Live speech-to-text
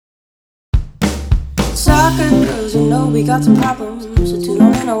Soccer girls, you know we got some problems, so tune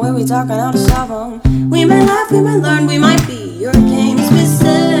on in the way we talking how to solve them. We may laugh, we may learn, we might be your game's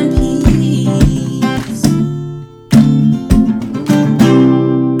missing piece.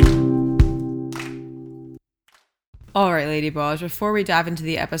 All right, Lady Balls, before we dive into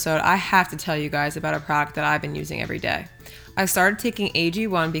the episode, I have to tell you guys about a product that I've been using every day. I started taking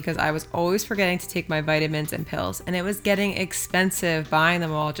AG1 because I was always forgetting to take my vitamins and pills, and it was getting expensive buying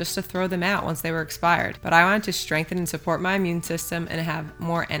them all just to throw them out once they were expired. But I wanted to strengthen and support my immune system and have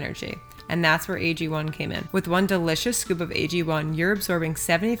more energy. And that's where AG1 came in. With one delicious scoop of AG1, you're absorbing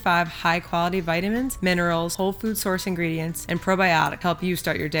 75 high-quality vitamins, minerals, whole food source ingredients, and probiotics to help you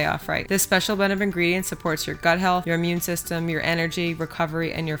start your day off right. This special blend of ingredients supports your gut health, your immune system, your energy,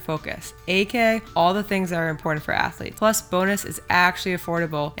 recovery, and your focus, aka all the things that are important for athletes. Plus, bonus is actually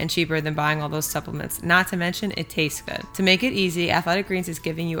affordable and cheaper than buying all those supplements, not to mention it tastes good. To make it easy, Athletic Greens is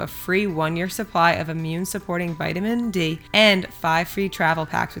giving you a free 1-year supply of immune-supporting vitamin D and 5 free travel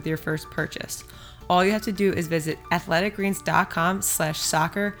packs with your first purchase. All you have to do is visit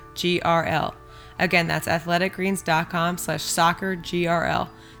athleticgreens.com/soccergrl. Again, that's athleticgreens.com/soccergrl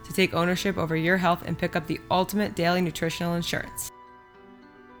to take ownership over your health and pick up the ultimate daily nutritional insurance.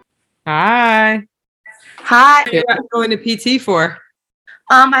 Hi. Hi. What are you going to PT for?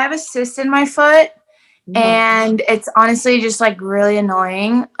 I have a cyst in my foot, and it's honestly just like really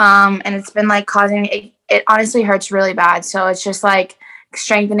annoying. And it's been like causing it honestly hurts really bad. So it's just like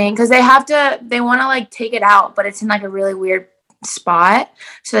strengthening because they want to like take it out, but it's in like a really weird spot,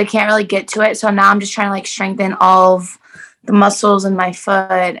 so they can't really get to it. So now I'm just trying to like strengthen all of the muscles in my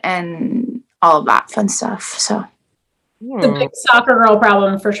foot and all of that fun stuff. So it's a big soccer girl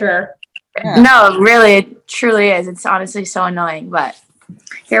problem for sure. Yeah. No, really, it truly is. It's honestly so annoying, but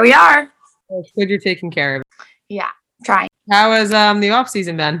here we are. It's good you're taking care of it. Yeah, trying. How has the off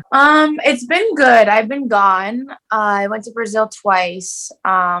season been? It's been good. I've been gone. I went to Brazil twice.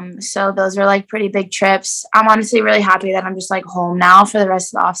 So those are like pretty big trips. I'm honestly really happy that I'm just like home now for the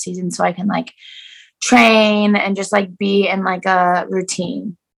rest of the off season, so I can like train and just like be in like a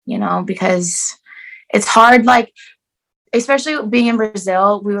routine, you know, because it's hard, like especially being in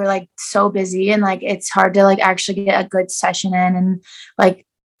Brazil, we were like so busy and like it's hard to like actually get a good session in, and like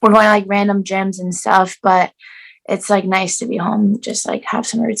we're going to like random gyms and stuff, but it's like nice to be home, just like have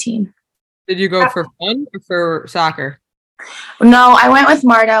some routine. Did you go for fun or for soccer? No, I went with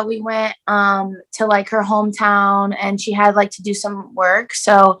Marta. We went to like her hometown, and she had like to do some work.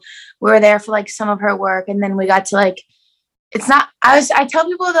 So we were there for like some of her work, and then we got to like I tell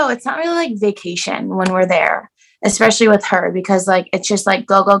people though, it's not really like vacation when we're there, especially with her, because like it's just like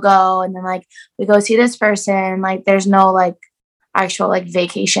go, and then like we go see this person. Like there's no like actual like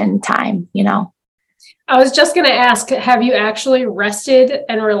vacation time, you know. I was just going to ask, have you actually rested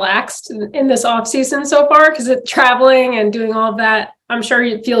and relaxed in this off season so far? Because traveling and doing all of that, I'm sure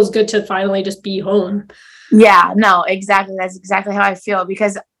it feels good to finally just be home. Yeah, no, exactly. That's exactly how I feel,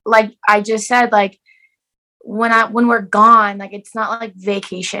 because like I just said, like when we're gone, like it's not like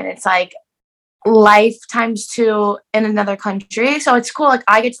vacation. It's like life times 2 in another country. So it's cool. Like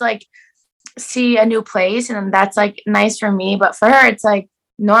I get to like see a new place, and that's like nice for me. But for her, it's like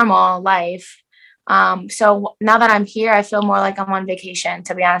normal life. So now that I'm here, I feel more like I'm on vacation,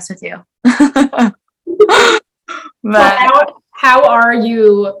 to be honest with you. But how are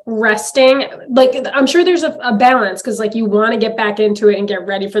you resting? Like, I'm sure there's a balance, because like you want to get back into it and get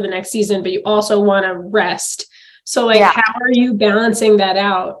ready for the next season, but you also want to rest. So like, How are you balancing that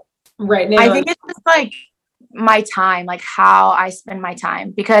out right now? I think it's just like my time, like how I spend my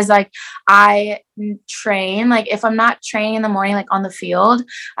time, because like I train, like if I'm not training in the morning, like on the field,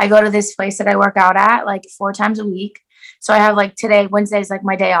 I go to this place that I work out at like 4 times a week. So I have like today, Wednesday is like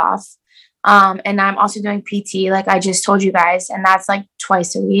my day off. And I'm also doing PT, like I just told you guys, and that's like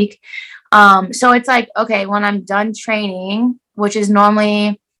twice a week. So it's like, okay, when I'm done training, which is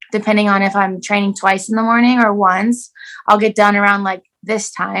normally depending on if I'm training twice in the morning or once, I'll get done around like this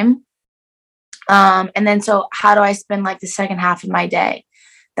time. And then, so how do I spend like the second half of my day?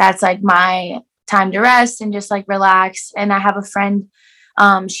 That's like my time to rest and just like relax. And I have a friend,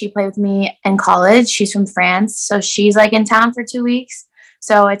 she played with me in college. She's from France. So she's like in town for 2 weeks.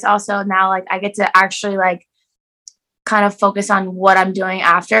 So it's also now like I get to actually like kind of focus on what I'm doing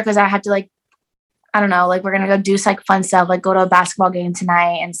after. Cause I had to like, I don't know, like we're going to go do like fun stuff, like go to a basketball game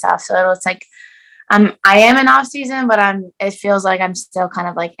tonight and stuff. So it's like, I am in off season, but it feels like I'm still kind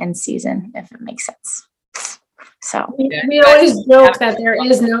of like in season, if it makes sense. So we always joke that there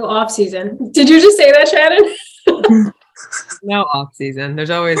is no off season. Did you just say that, Shannon? No off season. There's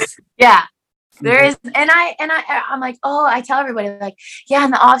always there is, and I'm like, oh, I tell everybody like, yeah,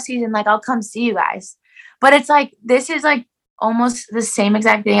 in the off season, like I'll come see you guys. But it's like, this is like almost the same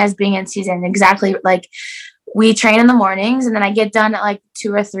exact thing as being in season. Exactly. Like, we train in the mornings and then I get done at like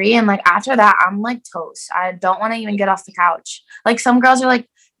 2 or 3. And like after that, I'm like toast. I don't want to even get off the couch. Like some girls are like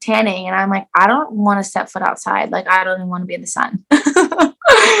tanning and I'm like, I don't want to step foot outside. Like I don't even want to be in the sun.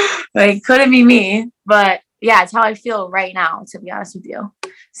 Like couldn't be me. But yeah, it's how I feel right now, to be honest with you.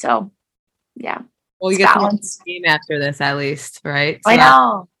 So yeah. Well, you get to watch the game after this at least, right? So I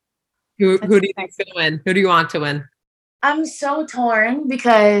know. Who do you think's gonna win? Who do you want to win? I'm so torn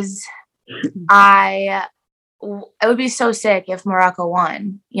because it would be so sick if Morocco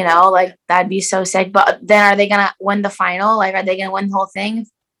won, you know, like that'd be so sick. But then are they going to win the final? Like, are they going to win the whole thing?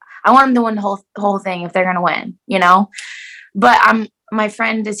 I want them to win the whole thing if they're going to win, you know, but my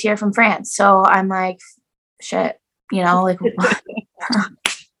friend is here from France. So I'm like, shit, you know, like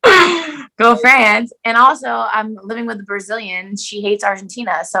go France. And also I'm living with a Brazilian. She hates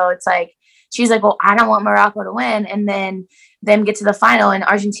Argentina. So it's like, she's like, well, I don't want Morocco to win. And then them get to the final and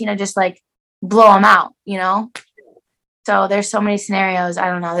Argentina just like blow them out, you know? So there's so many scenarios. I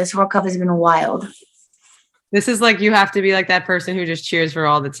don't know. This World Cup has been wild. This is like, you have to be like that person who just cheers for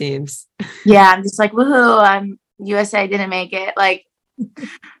all the teams. Yeah. I'm just like, woohoo. USA didn't make it. Like,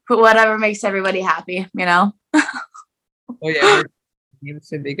 whatever makes everybody happy, you know? Oh yeah. Games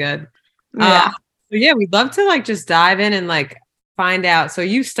should be good. Yeah. So yeah, we'd love to like just dive in and like find out. So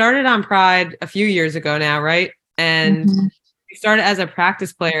you started on Pride a few years ago now, right? And you started as a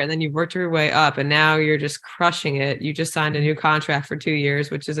practice player and then you worked your way up and now you're just crushing it. You just signed a new contract for 2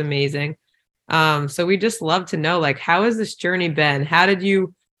 years, which is amazing. So we just love to know, like, how has this journey been? How did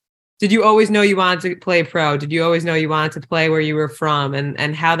you always know you wanted to play pro? Did you always know you wanted to play where you were from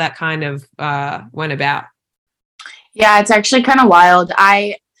and how that kind of went about? Yeah, it's actually kind of wild.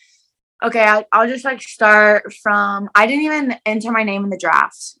 I'll just like start from, I didn't even enter my name in the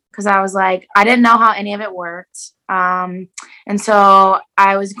draft because I was like, I didn't know how any of it worked. And so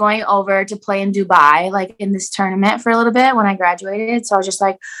I was going over to play in Dubai, like in this tournament for a little bit when I graduated. So I was just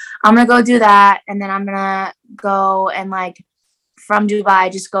like, I'm going to go do that. And then I'm going to go and like from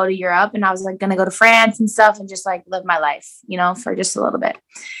Dubai, just go to Europe. And I was like going to go to France and stuff and just like live my life, you know, for just a little bit.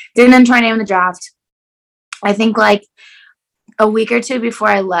 Didn't enter my name in the draft. I think like a week or two before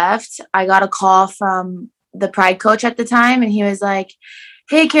I left, I got a call from the Pride coach at the time. And he was like,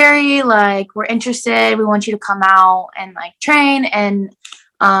 hey, Carrie, like, we're interested. We want you to come out and like train and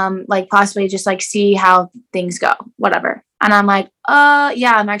like possibly just like see how things go, whatever. And I'm like,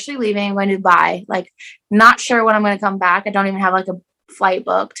 yeah, I'm actually leaving. I'm going to Dubai. Like, not sure when I'm going to come back. I don't even have like a flight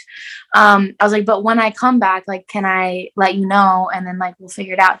booked. I was like, but when I come back, like, can I let you know? And then like, we'll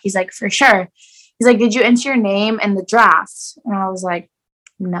figure it out. He's like, for sure. He's like, did you enter your name in the draft? And I was like,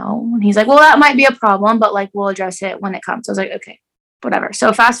 no. And he's like, well, that might be a problem, but like, we'll address it when it comes. I was like, okay, whatever.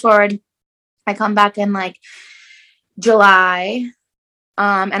 So fast forward, I come back in like July,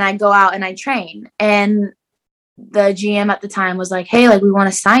 and I go out and I train. And the GM at the time was like, hey, like, we want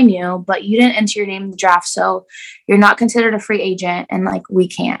to sign you, but you didn't enter your name in the draft. So you're not considered a free agent. And like, we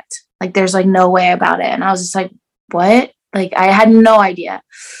can't, like, there's like no way about it. And I was just like, what? Like, I had no idea.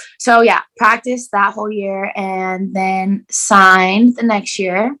 So yeah, practiced that whole year and then signed the next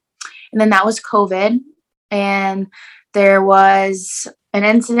year. And then that was COVID. And there was an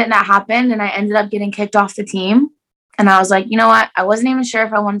incident that happened and I ended up getting kicked off the team. And I was like, you know what? I wasn't even sure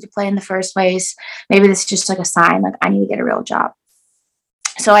if I wanted to play in the first place. Maybe this is just like a sign, like I need to get a real job.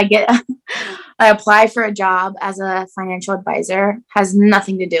 So I apply for a job as a financial advisor. Has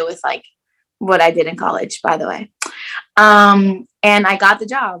nothing to do with like what I did in college, by the way. And I got the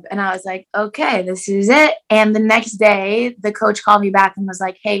job and I was like, okay, this is it. And the next day the coach called me back and was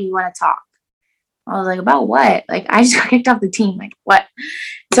like, hey, we want to talk. I was like, about what? Like, I just got kicked off the team. Like, what?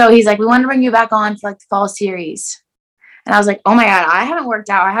 So he's like, we want to bring you back on for like the fall series. And I was like, oh my God, I haven't worked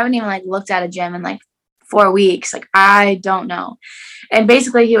out. I haven't even like looked at a gym in like 4 weeks. Like, I don't know. And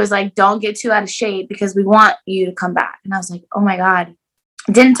basically he was like, don't get too out of shape because we want you to come back. And I was like, oh my God.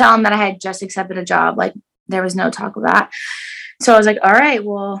 Didn't tell him that I had just accepted a job. Like, there was no talk of that. So I was like, all right,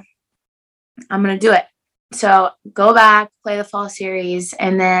 well, I'm going to do it. So go back, play the fall series,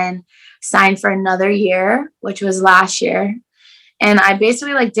 and then sign for another year, which was last year. And I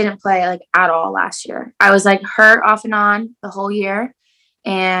basically like didn't play like at all last year. I was like hurt off and on the whole year.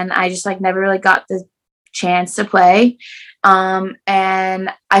 And I just like never really got the chance to play. And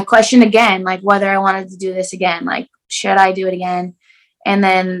I questioned again, like whether I wanted to do this again, like, should I do it again? And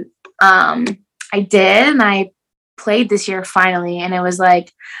then I did, and I played this year finally. And it was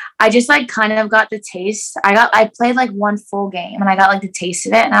like, I just like kind of got the taste. I played like one full game and I got like the taste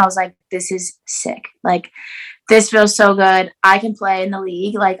of it. And I was like, this is sick. Like, this feels so good. I can play in the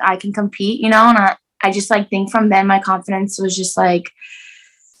league. Like, I can compete, you know, and I just like think from then my confidence was just like,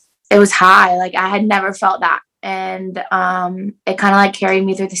 it was high. Like I had never felt that. And it kind of like carried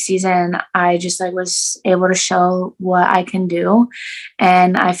me through the season. I just like was able to show what I can do.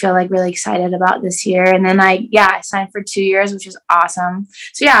 And I feel like really excited about this year. And then I signed for 2 years, which is awesome.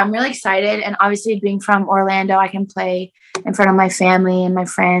 So yeah, I'm really excited. And obviously being from Orlando, I can play in front of my family and my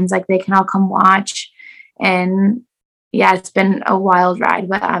friends. Like they can all come watch. And yeah, it's been a wild ride,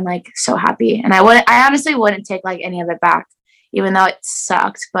 but I'm like so happy. And I honestly wouldn't take like any of it back, even though it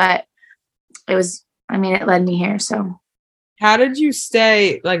sucked, but it led me here. So how did you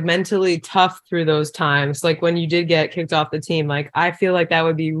stay like mentally tough through those times? Like when you did get kicked off the team, like I feel like that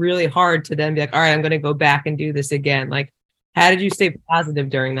would be really hard to then be like, all right, I'm going to go back and do this again. Like, how did you stay positive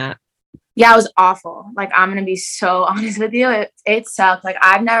during that? Yeah, it was awful. Like, I'm going to be so honest with you. It sucked. Like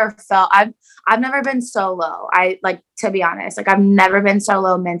I've never been so low. To be honest, like I've never been so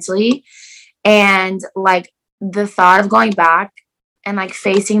low mentally. And like the thought of going back and like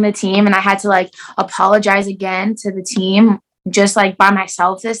facing the team, and I had to like apologize again to the team, just like by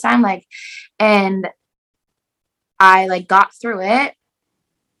myself this time. Like, and I like got through it.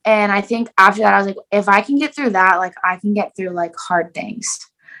 And I think after that, I was like, if I can get through that, like I can get through like hard things.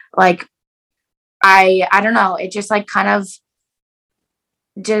 Like, I don't know. It just like kind of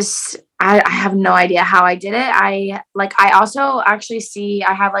I have no idea how I did it. I also actually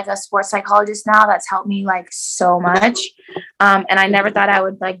I have like a sports psychologist now that's helped me like so much. And I never thought I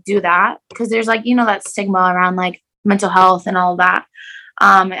would like do that because there's like, that stigma around like mental health and all of that.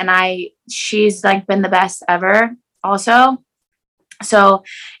 And she's like been the best ever also. So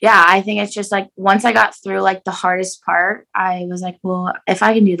yeah, I think it's just like, once I got through like the hardest part, I was like, well, if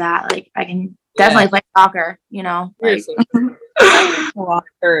I can do that, like I can definitely play soccer, like. A lot of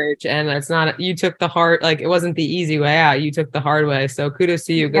courage, and it's not, you took the hard, like it wasn't the easy way out, you took the hard way, so kudos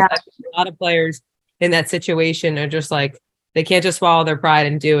to you, because a lot of players in that situation are just like, they can't just swallow their pride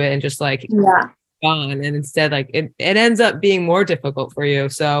and do it and just like gone, and instead like it ends up being more difficult for you.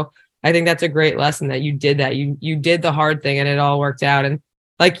 So I think that's a great lesson that you did that. You did the hard thing and it all worked out, and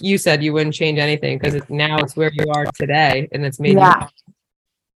like you said, you wouldn't change anything because now it's where you are today, and it's made you.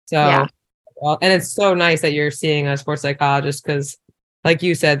 So well, and it's so nice that you're seeing a sports psychologist, because like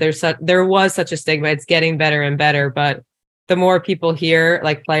you said, there was such a stigma. It's getting better and better, but the more people hear,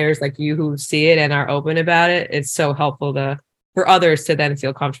 like players like you who see it and are open about it, it's so helpful for others to then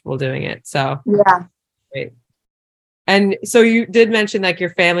feel comfortable doing it. So yeah, great. And so you did mention like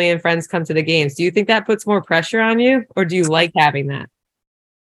your family and friends come to the games. Do you think that puts more pressure on you, or do you like having that?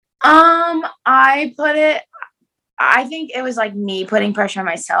 I think it was like me putting pressure on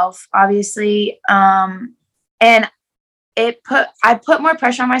myself, obviously. And I put more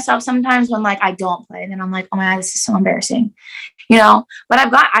pressure on myself sometimes when like I don't play, and then I'm like, oh my God, this is so embarrassing, but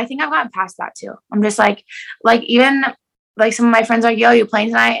I think I've gotten past that too. I'm just like even like some of my friends are like, yo, you playing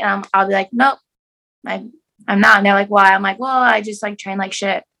tonight? And I'll be like, nope, I'm not. And they're like, why? I'm like, well, I just like train like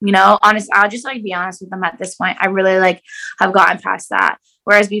shit, honest. I'll just like be honest with them at this point. I really like have gotten past that.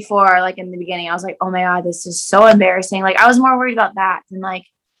 Whereas before, like in the beginning, I was like, oh my God, this is so embarrassing. Like I was more worried about that than like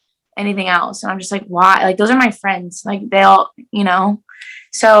anything else. And I'm just like, why? Like those are my friends. Like they all,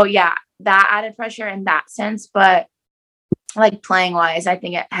 So yeah, that added pressure in that sense. But like playing wise, I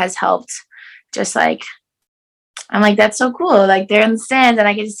think it has helped. Just like, I'm like, that's so cool. Like they're in the stands and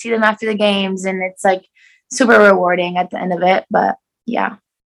I get to see them after the games, and it's like super rewarding at the end of it. But yeah.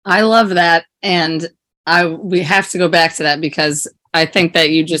 I love that. And we have to go back to that, because I think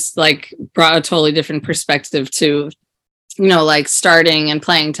that you just like brought a totally different perspective to, like starting and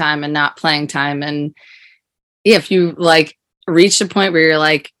playing time and not playing time. And if you like reach a point where you're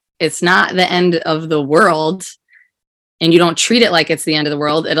like, it's not the end of the world, and you don't treat it like it's the end of the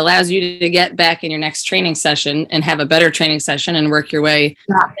world, it allows you to get back in your next training session and have a better training session and work your way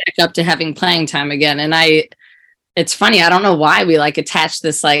back up to having playing time again. And it's funny, I don't know why we like attach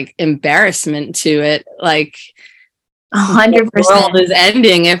this like embarrassment to it. Like 100%. The world is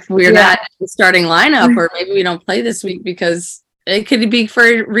ending if we're not in the starting lineup, or maybe we don't play this week, because it could be for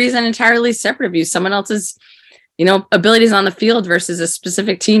a reason entirely separate of you. Someone else's, abilities on the field versus a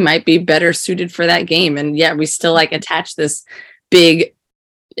specific team might be better suited for that game. And yet we still like attach this big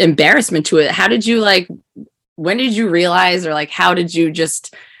embarrassment to it. How did you when did you realize, or like, how did you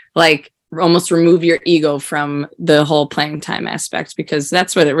just like almost remove your ego from the whole playing time aspect? Because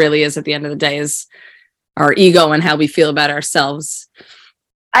that's what it really is at the end of the day, is our ego and how we feel about ourselves.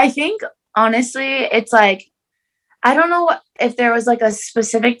 I think honestly, it's like, I don't know if there was like a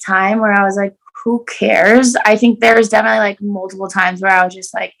specific time where I was like, who cares? I think there's definitely like multiple times where I was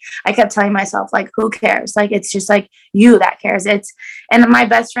just like, I kept telling myself like, who cares? Like, it's just like you that cares. And my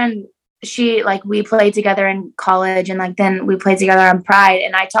best friend we played together in college, and like then we played together on Pride,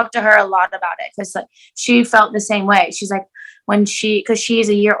 and I talked to her a lot about it because like she felt the same way. She's like, because she's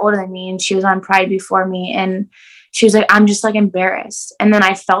a year older than me and she was on Pride before me, and she was like, I'm just like embarrassed. And then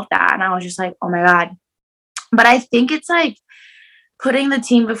I felt that and I was just like, oh my God. But I think it's like putting the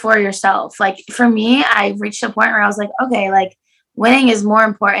team before yourself. Like for me, I reached a point where I was like, okay, like winning is more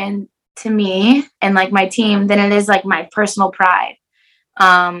important to me and like my team than it is like my personal pride.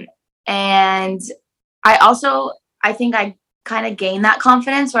 And I think I kind of gained that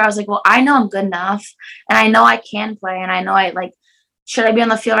confidence where I was like, well, I know I'm good enough and I know I can play, and I know should I be on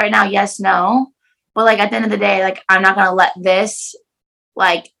the field right now? Yes, no. But like at the end of the day, like I'm not going to let this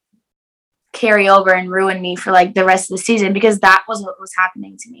like carry over and ruin me for like the rest of the season, because that was what was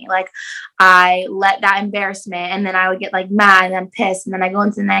happening to me. Like I let that embarrassment, and then I would get like mad and then pissed, and then I go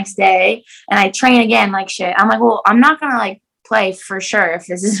into the next day and I train again like shit. I'm like, well, I'm not going to like play for sure if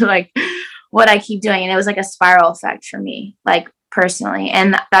this is like what I keep doing. And it was like a spiral effect for me, like personally.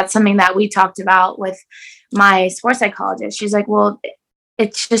 And that's something that we talked about with my sports psychologist. She's like, well,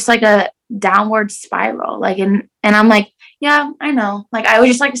 it's just like a downward spiral. Like, and I'm like, yeah, I know. Like, I was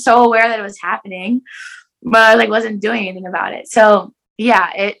just like so aware that it was happening, but I like wasn't doing anything about it. So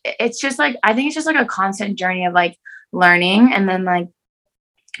yeah, it's just like, I think it's just like a constant journey of like learning and then like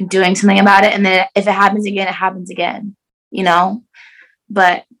doing something about it. And then if it happens again, it happens again, you know?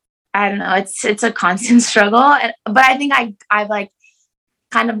 But I don't know. It's a constant struggle. But I think I've like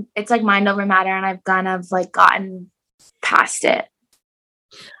kind of, it's like mind over matter, and I've kind of like gotten past it.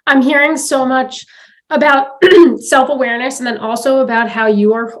 I'm hearing so much about self-awareness, and then also about how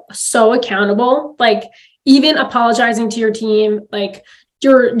you are so accountable, like even apologizing to your team, like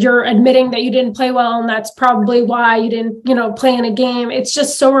you're admitting that you didn't play well, and that's probably why you didn't, play in a game. It's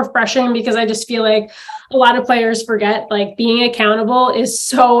just so refreshing, because I just feel like a lot of players forget like being accountable is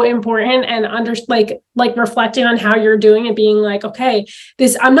so important, and like reflecting on how you're doing and being like, okay,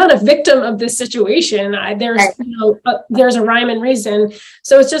 I'm not a victim of this situation. There's a rhyme and reason.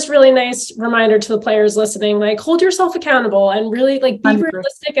 So it's just really nice reminder to the players listening, like hold yourself accountable and really like be 100%.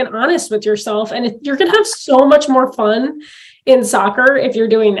 Realistic and honest with yourself. And you're going to have so much more fun in soccer if you're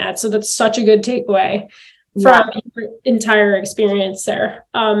doing that. So that's such a good takeaway from your entire experience there.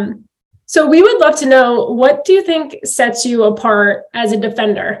 So we would love to know, what do you think sets you apart as a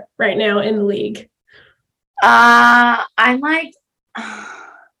defender right now in the league? I'm like, I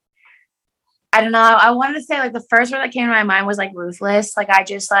don't know. I wanted to say like the first word that came to my mind was like ruthless. Like I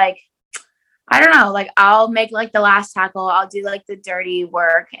just like, I don't know, like I'll make like the last tackle. I'll do like the dirty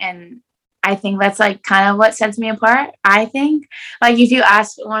work. And I think that's like kind of what sets me apart. I think like if you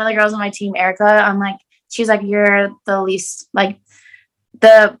ask one of the girls on my team, Erica, I'm like, she's like, you're the least, like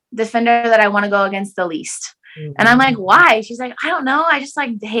the defender that I want to go against the least. Mm-hmm. And I'm like, why? She's like, I don't know. I just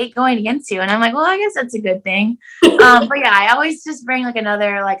like hate going against you. And I'm like, well, I guess that's a good thing. But yeah, I always just bring like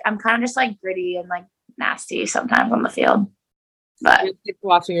another, like, I'm kind of just like gritty and like nasty sometimes on the field. But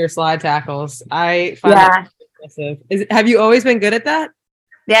watching your slide tackles, I find that impressive. Have you always been good at that?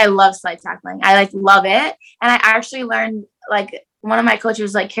 Yeah, I love slide tackling. I like love it. And I actually learned, like, one of my coaches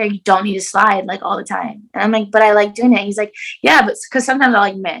was like, Carrie, you don't need to slide like all the time. And I'm like, but I like doing it. He's like, yeah, but because sometimes I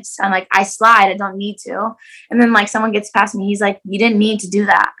like miss. I'm like, I slide, I don't need to. And then like someone gets past me, he's like, you didn't need to do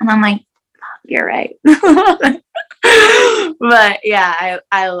that. And I'm like, you're right. But yeah,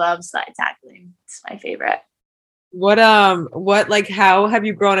 I love slide tackling. It's my favorite. What like how have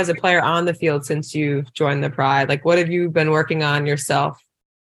you grown as a player on the field since you joined the Pride? Like what have you been working on yourself?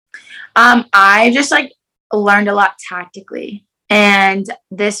 I just like learned a lot tactically. And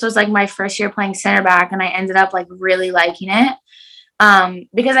this was like my first year playing center back, and I ended up like really liking it.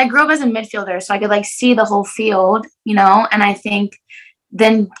 Because I grew up as a midfielder, so I could like see the whole field, and I think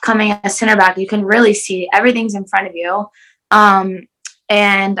then coming as center back, you can really see everything's in front of you.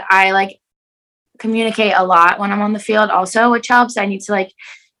 And I like communicate a lot when I'm on the field also, which helps. I need to like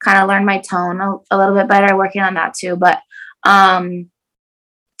kind of learn my tone a little bit better, working on that too. But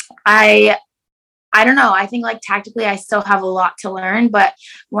I don't know. I think like tactically I still have a lot to learn, but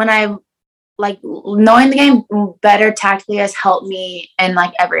when I like knowing the game better tactically has helped me in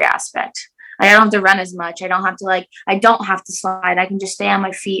like every aspect. Like, I don't have to run as much. I don't have to slide. I can just stay on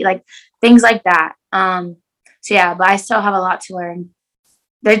my feet, like things like that. So yeah, but I still have a lot to learn.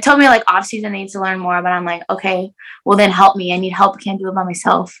 They told me like off season I need to learn more, but I'm like, okay, well then help me. I need help. I can't do it by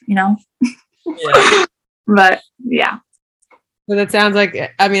myself, Yeah. But yeah. So that sounds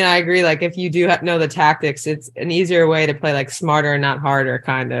like, I mean, I agree. Like if you do know the tactics, it's an easier way to play like smarter and not harder,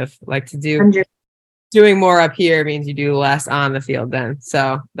 kind of like to do 100. Doing more up here means you do less on the field then.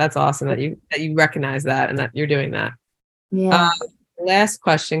 So that's awesome that you recognize that and that you're doing that. Yeah. last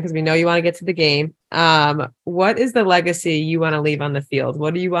question, because we know you want to get to the game. What is the legacy you want to leave on the field?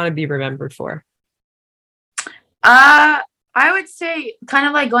 What do you want to be remembered for? I would say kind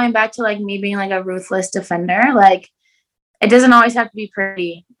of like going back to like me being like a ruthless defender. Like it doesn't always have to be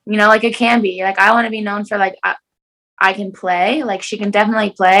pretty, like it can be. Like I want to be known for like I can play. Like she can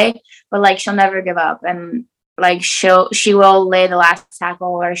definitely play, but like she'll never give up, and like she will lay the last tackle,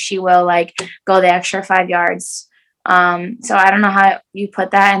 or she will like go the extra 5 yards. So I don't know how you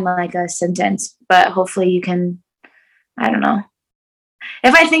put that in like a sentence, but hopefully you can. I don't know.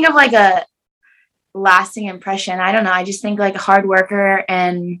 If I think of like a lasting impression, I don't know. I just think like a hard worker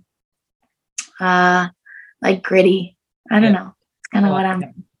and like gritty. I don't know. It's kind of what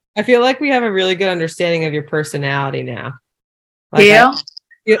I'm. I feel like we have a really good understanding of your personality now. Do you?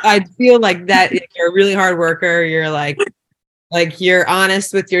 I feel like that you're a really hard worker. You're like you're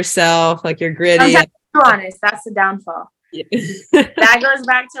honest with yourself. Like you're gritty. I'm too honest. That's the downfall. Yeah. That goes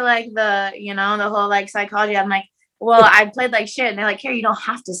back to like the whole like psychology. I'm like, well, I played like shit, and they're like, here, you don't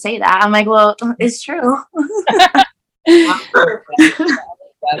have to say that. I'm like, well, it's true. That's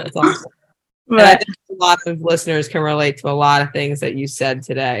awesome. But I think a lot of listeners can relate to a lot of things that you said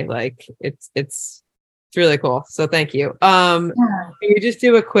today. Like it's really cool. So thank you. Can you just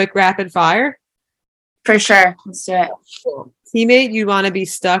do a quick rapid fire? For sure. Let's do it. Cool. Teammate you'd want to be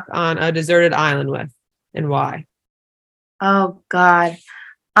stuck on a deserted island with, and why? Oh God.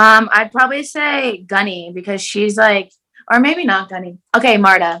 I'd probably say Gunny, because she's like, or maybe not Gunny. Okay,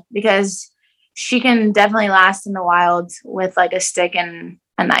 Marta, because she can definitely last in the wild with like a stick and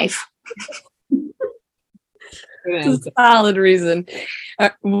a knife. That's a solid reason.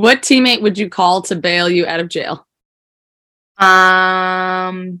 What teammate would you call to bail you out of jail?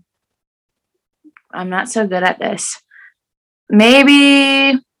 I'm not so good at this.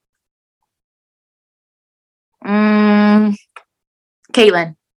 Maybe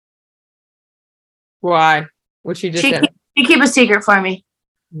Caitlin. Why? What she just said? She keep a secret for me.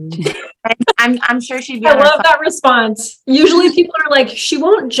 I'm sure she'd be. I love that response. Usually people are like, she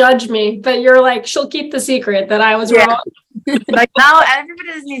won't judge me, but you're like, she'll keep the secret that I was wrong. Like, no, everybody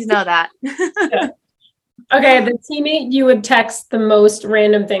just needs to know that. Yeah. Okay, the teammate you would text the most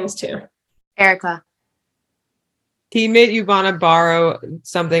random things to. Erica. Teammate you want to borrow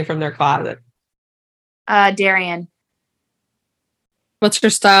something from their closet. Darian. What's her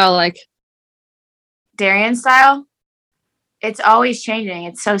style like? Darian style? It's always changing.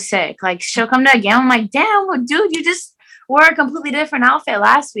 It's so sick. Like she'll come to a game. I'm like, damn, well, dude, you just wore a completely different outfit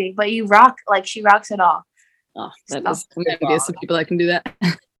last week, but you rock. Like she rocks it all. Oh, that is hilarious. Some people that can do that.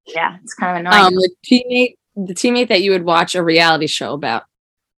 Yeah, it's kind of annoying. The teammate that you would watch a reality show about.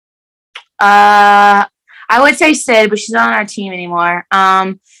 I would say Sid, but she's not on our team anymore.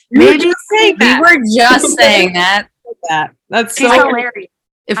 Maybe we were just saying that. That's she's so hilarious.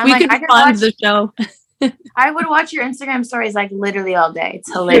 If we could fund the show. I would watch your Instagram stories like literally all day.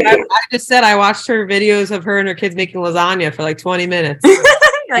 It's hilarious. I just said I watched her videos of her and her kids making lasagna for like 20 minutes.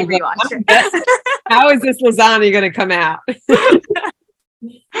 Like rewatch it. How is this lasagna going to come out?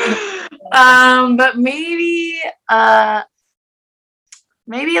 But maybe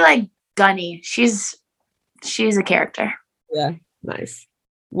like Gunny. She's a character. Yeah, nice.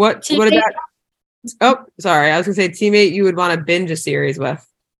 What about? Oh, sorry. I was gonna say teammate you would want to binge a series with.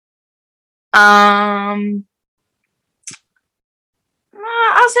 I'll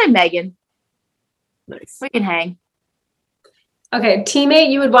say Megan. Nice. We can hang. Okay,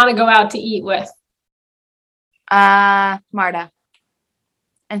 teammate you would want to go out to eat with. Marta.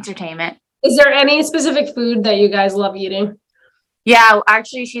 Entertainment. Is there any specific food that you guys love eating? Yeah,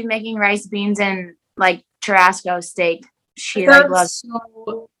 actually, she's making rice, beans, and like Churrasco steak. She like loves.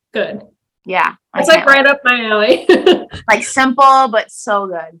 So good. Yeah, it's like right up my alley. Like simple but so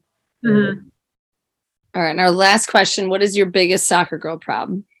good. Mm-hmm. All right, and our last question: what is your biggest soccer girl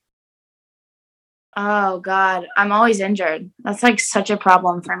problem? Oh God, I'm always injured. That's like such a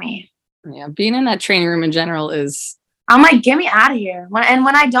problem for me. Yeah, being in that training room in general is. I'm like, get me out of here. When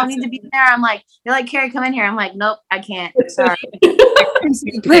I don't need to be there, I'm like, you're like, Carrie, come in here. I'm like, nope, I can't. Sorry.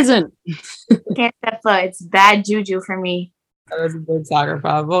 Prison. Can't step foot. It's bad juju for me. That was a big soccer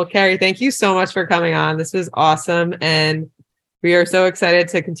problem. Well, Carrie, thank you so much for coming on. This was awesome. And we are so excited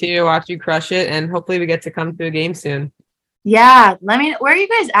to continue to watch you crush it. And hopefully we get to come to a game soon. Yeah. Where are you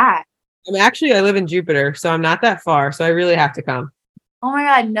guys at? I live in Jupiter, so I'm not that far. So I really have to come. Oh my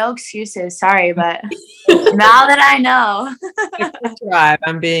God, no excuses. Sorry, but now that I know. Drive.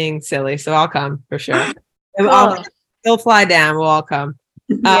 I'm being silly, so I'll come for sure. Cool. They'll fly down. We'll all come.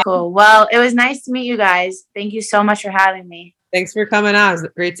 Cool. Well, it was nice to meet you guys. Thank you so much for having me. Thanks for coming on. It was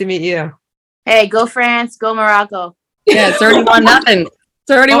great to meet you. Hey, go France, go Morocco. Yeah, it's already 1-0.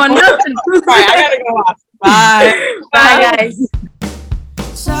 It's already 1-0. Sorry, I gotta go off. Bye. Bye, guys.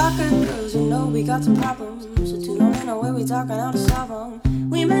 Soccer girls, we got some problems. So tune on in, where we talking how to solve them.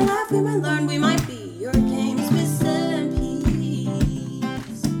 We may laugh, we may learn, we might